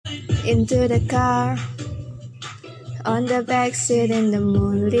into the car. On the backseat in the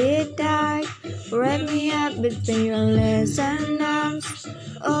moonlit dark, wrap me up between your legs and arms.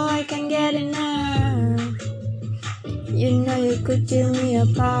 Oh, I can't get enough. You know you could tear me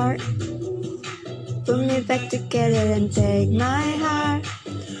apart, put me back together and take my heart.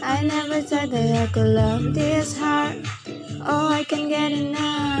 I never thought that I could love this hard. Oh, I can't get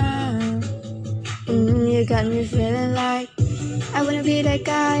enough. You got me feeling like I wanna be that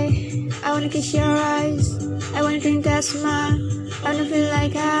guy. I wanna kiss your eyes, I wanna drink that smile, I wanna feel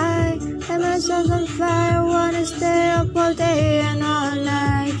like I have myself on fire. I wanna stay up all day and all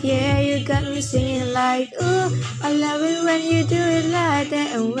night. Yeah, you got me singing like ooh, I love it when you do it like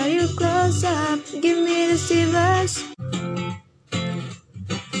that. And when you close up, give me the shivers.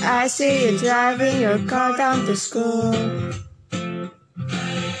 I see you driving your car down to school.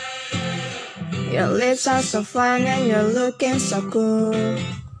 Your lips are so fine and you're looking so cool.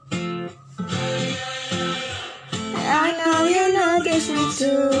 I know you notice me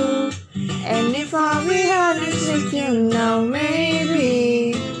too. And if I'll be honest with you, now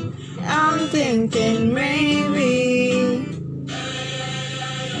maybe I'm thinking maybe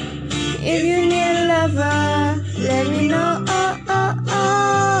if you need a lover, let me know. Oh, oh,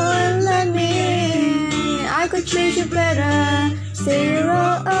 oh, and let me in. I could treat you better. Stay your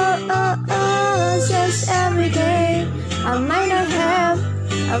just every day. I might not have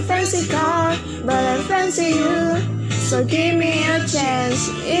a fancy car, but I fancy you. So give me a chance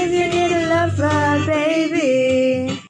if you need a lover, baby.